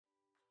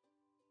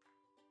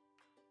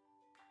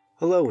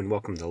Hello and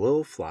welcome to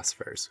Little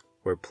Philosophers,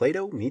 where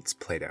Plato meets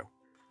Plato.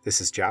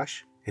 This is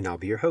Josh, and I'll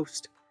be your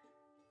host.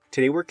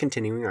 Today we're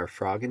continuing our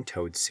Frog and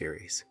Toad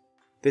series.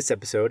 This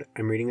episode,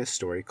 I'm reading a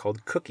story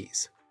called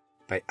Cookies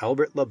by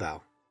Albert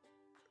LaBelle.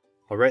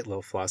 Alright,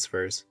 Little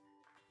Philosophers,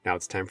 now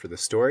it's time for the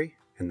story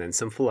and then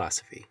some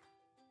philosophy.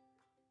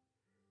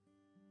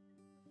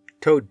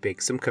 Toad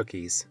baked some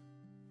cookies.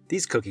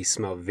 "These cookies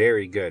smell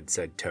very good,"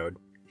 said Toad.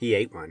 He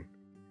ate one.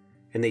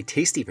 "And they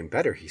taste even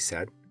better," he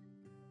said.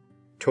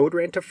 Toad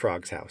ran to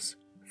Frog's house.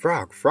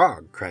 "Frog,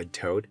 Frog!" cried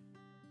Toad.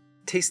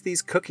 "Taste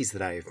these cookies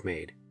that I have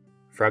made."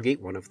 Frog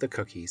ate one of the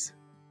cookies.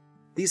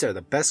 "These are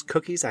the best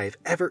cookies I have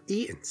ever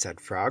eaten,"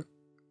 said Frog.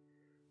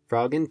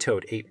 Frog and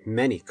Toad ate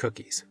many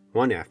cookies,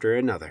 one after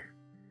another.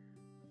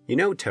 "You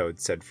know,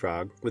 Toad," said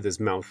Frog, with his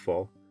mouth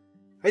full,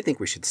 "I think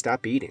we should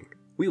stop eating.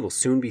 We will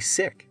soon be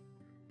sick."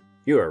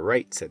 "You are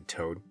right," said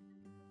Toad.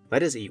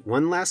 "Let us eat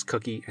one last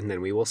cookie and then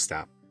we will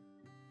stop."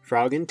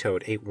 Frog and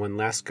Toad ate one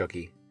last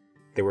cookie.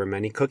 There were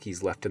many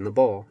cookies left in the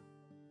bowl.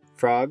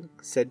 "Frog,"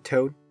 said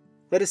Toad,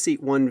 "let us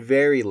eat one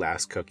very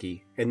last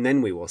cookie, and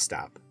then we will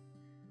stop."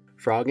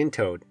 Frog and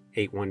Toad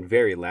ate one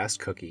very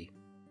last cookie.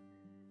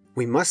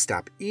 "We must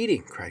stop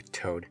eating," cried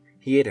Toad.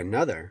 He ate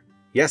another.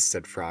 "Yes,"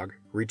 said Frog,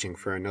 reaching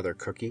for another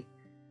cookie.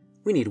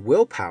 "We need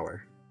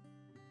willpower."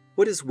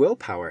 "What is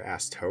willpower?"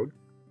 asked Toad.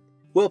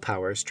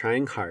 "Willpower is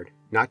trying hard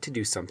not to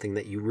do something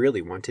that you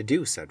really want to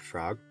do," said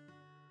Frog.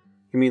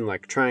 "You mean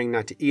like trying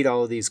not to eat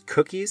all of these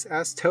cookies?"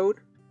 asked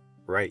Toad.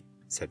 "Right,"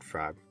 said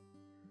Frog.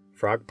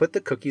 Frog put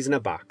the cookies in a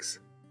box.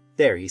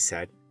 "There," he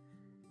said.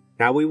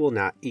 "Now we will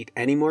not eat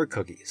any more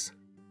cookies."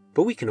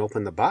 "But we can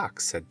open the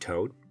box," said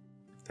Toad.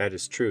 "That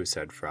is true,"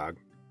 said Frog.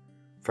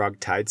 Frog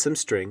tied some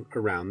string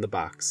around the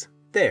box.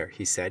 "There,"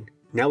 he said.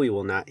 "Now we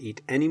will not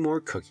eat any more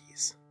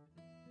cookies."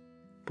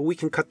 "But we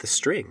can cut the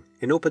string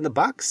and open the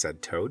box,"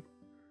 said Toad.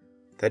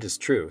 "That is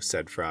true,"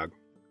 said Frog.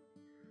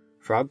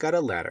 Frog got a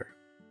ladder.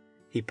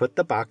 He put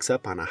the box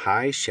up on a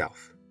high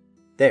shelf.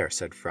 "There,"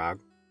 said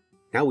Frog.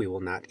 "Now we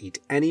will not eat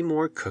any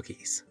more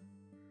cookies."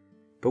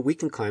 "But we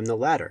can climb the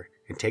ladder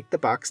and take the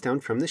box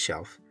down from the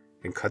shelf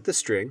and cut the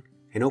string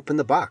and open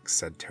the box,"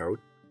 said Toad.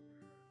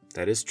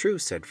 "That is true,"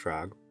 said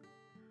Frog.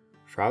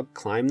 Frog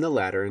climbed the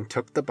ladder and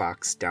took the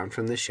box down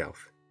from the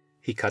shelf.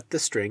 He cut the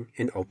string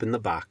and opened the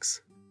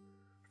box.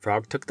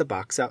 Frog took the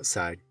box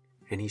outside,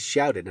 and he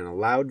shouted in a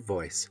loud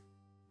voice,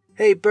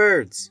 "Hey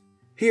birds,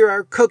 here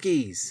are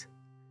cookies!"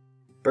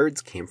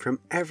 Birds came from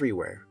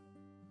everywhere.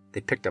 They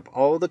picked up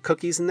all the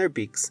cookies in their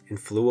beaks and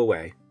flew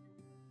away.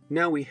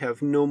 "Now we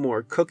have no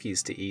more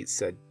cookies to eat,"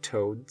 said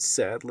Toad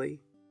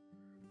sadly.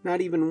 "Not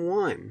even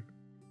one."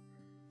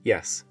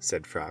 "Yes,"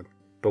 said Frog,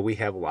 "but we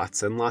have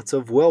lots and lots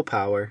of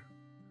willpower."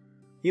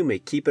 "You may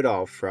keep it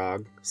all,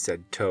 Frog,"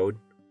 said Toad.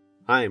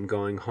 "I am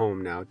going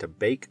home now to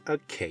bake a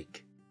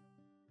cake."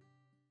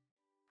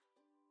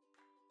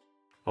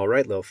 All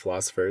right, little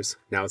philosophers,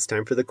 now it's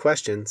time for the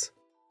questions.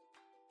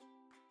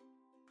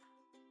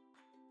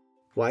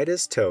 Why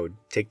does Toad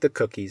take the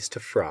cookies to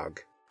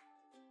Frog?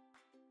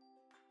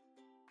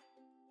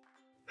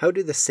 How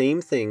do the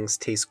same things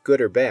taste good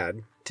or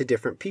bad to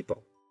different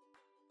people?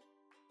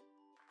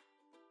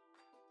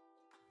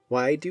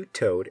 Why do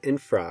Toad and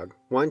Frog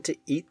want to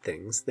eat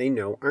things they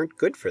know aren't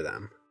good for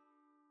them?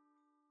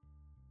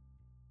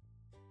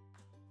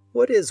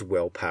 What is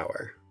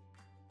willpower?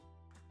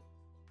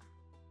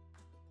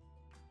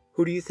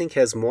 Who do you think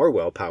has more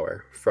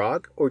willpower,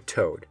 Frog or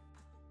Toad?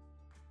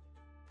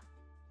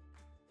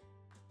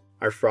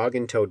 Are Frog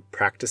and Toad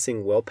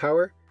practicing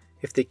willpower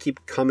if they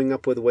keep coming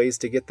up with ways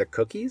to get the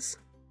cookies?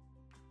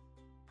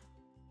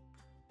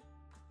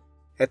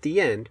 At the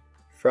end,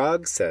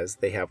 Frog says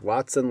they have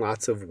lots and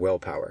lots of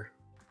willpower.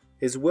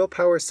 Is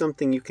willpower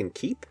something you can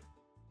keep?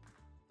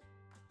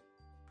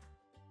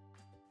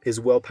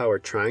 Is willpower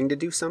trying to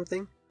do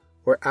something,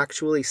 or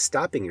actually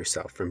stopping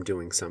yourself from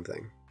doing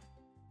something?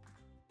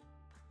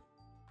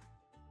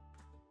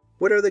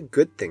 What are the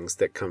good things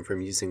that come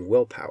from using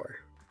willpower?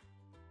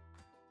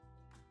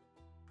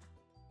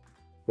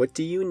 What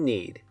do you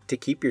need to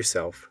keep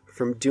yourself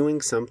from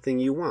doing something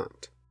you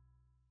want?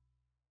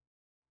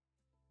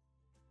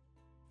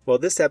 Well,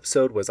 this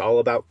episode was all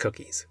about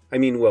cookies.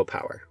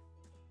 Willpower.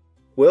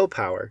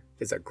 Willpower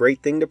is a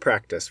great thing to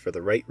practice for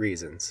the right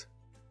reasons.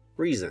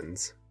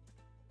 Reasons?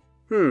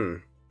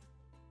 Do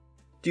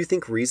you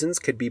think reasons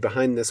could be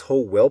behind this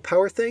whole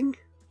willpower thing?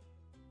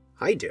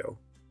 I do.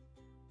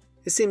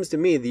 It seems to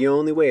me the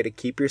only way to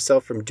keep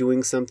yourself from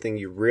doing something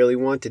you really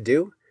want to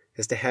do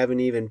is to have an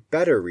even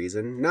better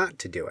reason not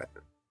to do it.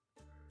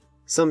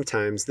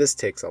 Sometimes this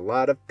takes a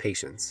lot of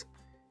patience,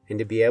 and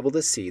to be able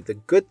to see the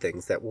good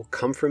things that will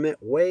come from it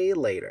way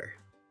later.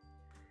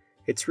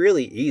 It's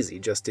really easy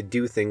just to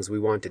do things we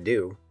want to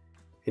do,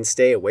 and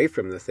stay away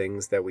from the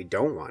things that we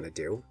don't want to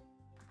do.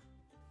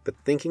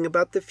 But thinking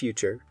about the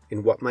future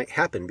and what might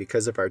happen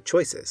because of our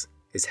choices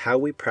is how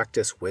we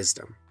practice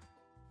wisdom.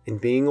 And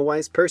being a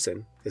wise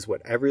person is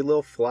what every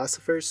little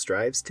philosopher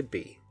strives to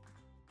be.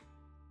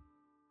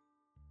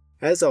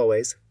 As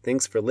always,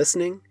 thanks for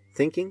listening,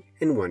 thinking,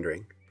 and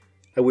wondering.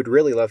 I would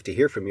really love to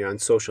hear from you on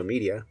social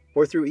media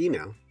or through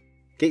email.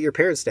 Get your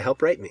parents to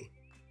help write me.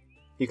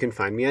 You can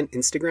find me on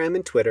Instagram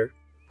and Twitter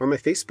or my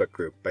Facebook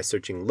group by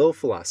searching Lil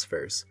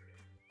Philosophers.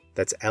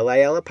 That's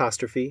LIL',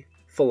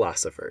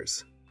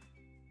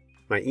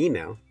 My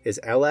email is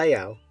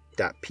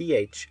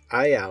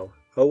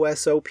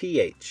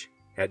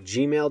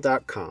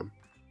lil.philosoph@gmail.com.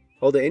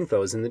 All the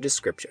info is in the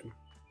description.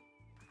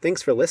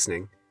 Thanks for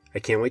listening. I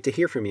can't wait to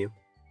hear from you.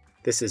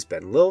 This has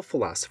been Lil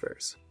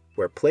Philosophers,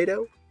 where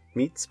Plato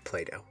meets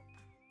Plato.